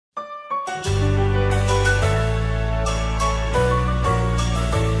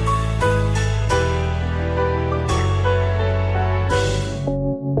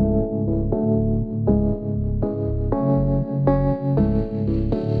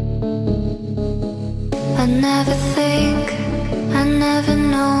never think, I never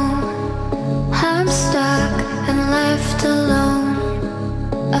know. I'm stuck and left alone.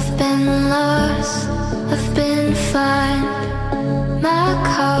 I've been lost, I've been fine. My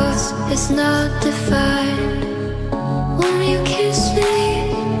cause is not defined. Won't you kiss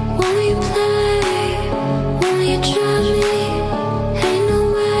me? Won't you play? Won't you drown me? Ain't no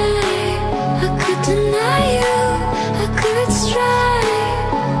way I could deny you, I could stray.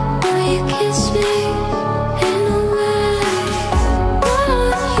 Won't you kiss me? Ain't no way.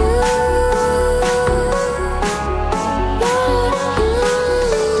 Want you,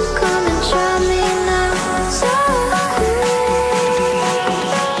 come and try me now. So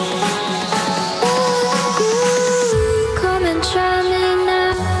come and try me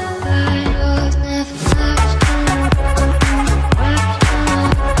now. I was never left alone.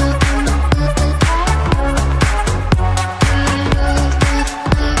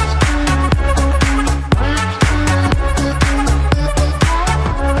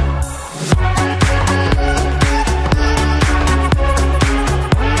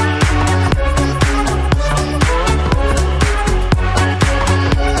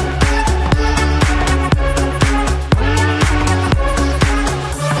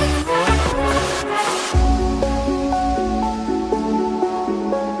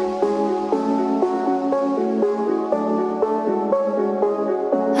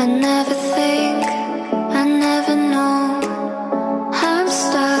 I never think, I never know. I'm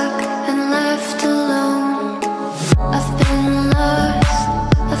stuck and left alone. I've been lost,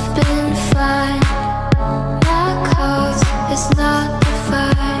 I've been fine. My cause is not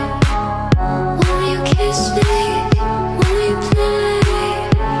defined. Won't you kiss me? Won't you play?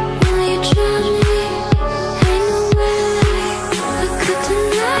 Won't you drown me? Ain't no way I could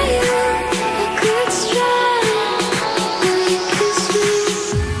deny you, I could stray. Will you kiss me?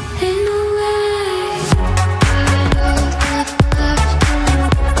 Ain't no way. I was never left alone.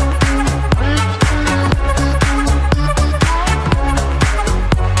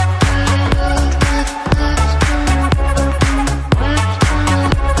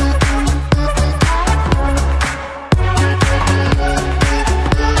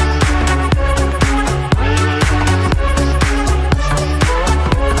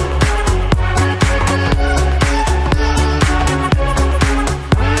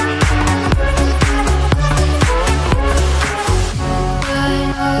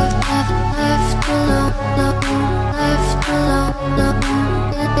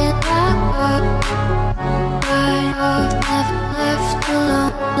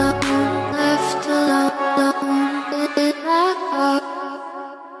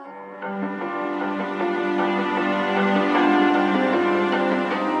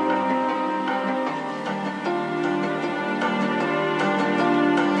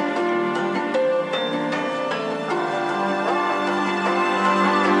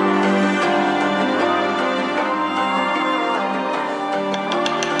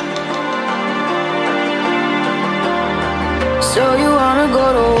 So you wanna go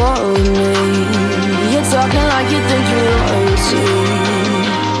to war with me? You're talking like you think you're royalty.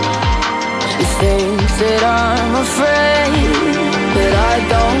 You think that I'm afraid, but I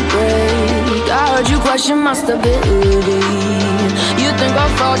don't break. I heard you question my stability. You think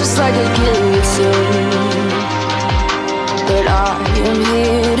I'll fall just like a guillotine, but I am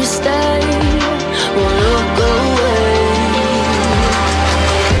here to stay. Won't look away.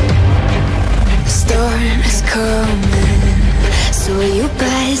 The storm is coming, so you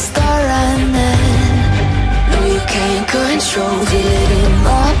better start running. No, you can't control, feel it in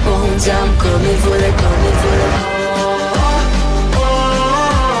my bones. I'm coming for the, coming for the.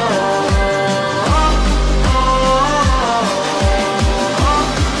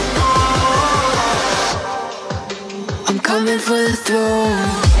 I'm coming for the throne.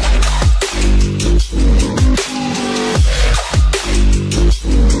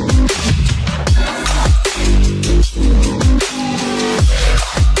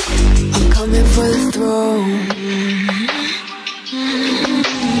 For the throne.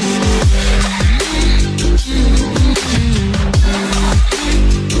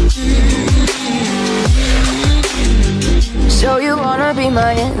 So you wanna be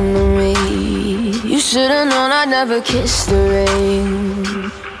my enemy? You should've known I'd never kiss the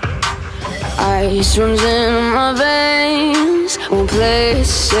rain. Ice runs in my veins, won't play it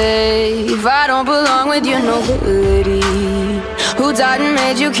safe. I don't belong with your nobility. Who died and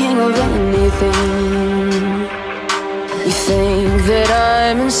made you king of anything? You think that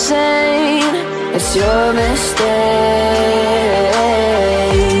I'm insane? It's your mistake.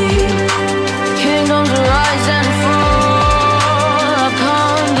 Kingdoms rise and fall, I've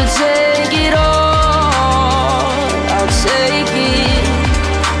come to take it all.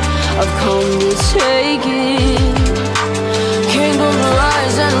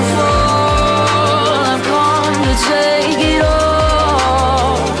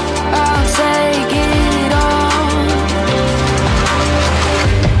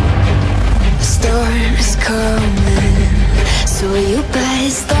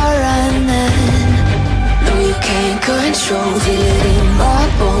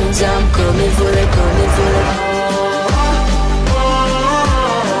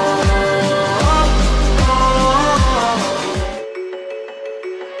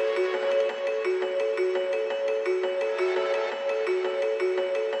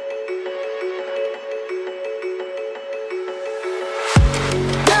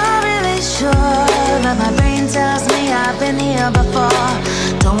 really sure, but my brain tells me I've been here before.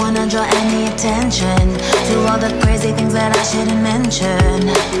 Don't wanna draw any attention to all the crazy things that I shouldn't mention.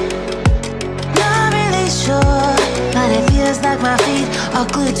 Not really sure, but it feels like my feet are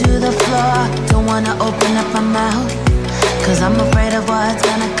glued to the floor. Don't wanna open up my mouth, cause I'm afraid of what's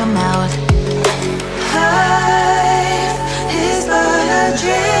gonna come out. I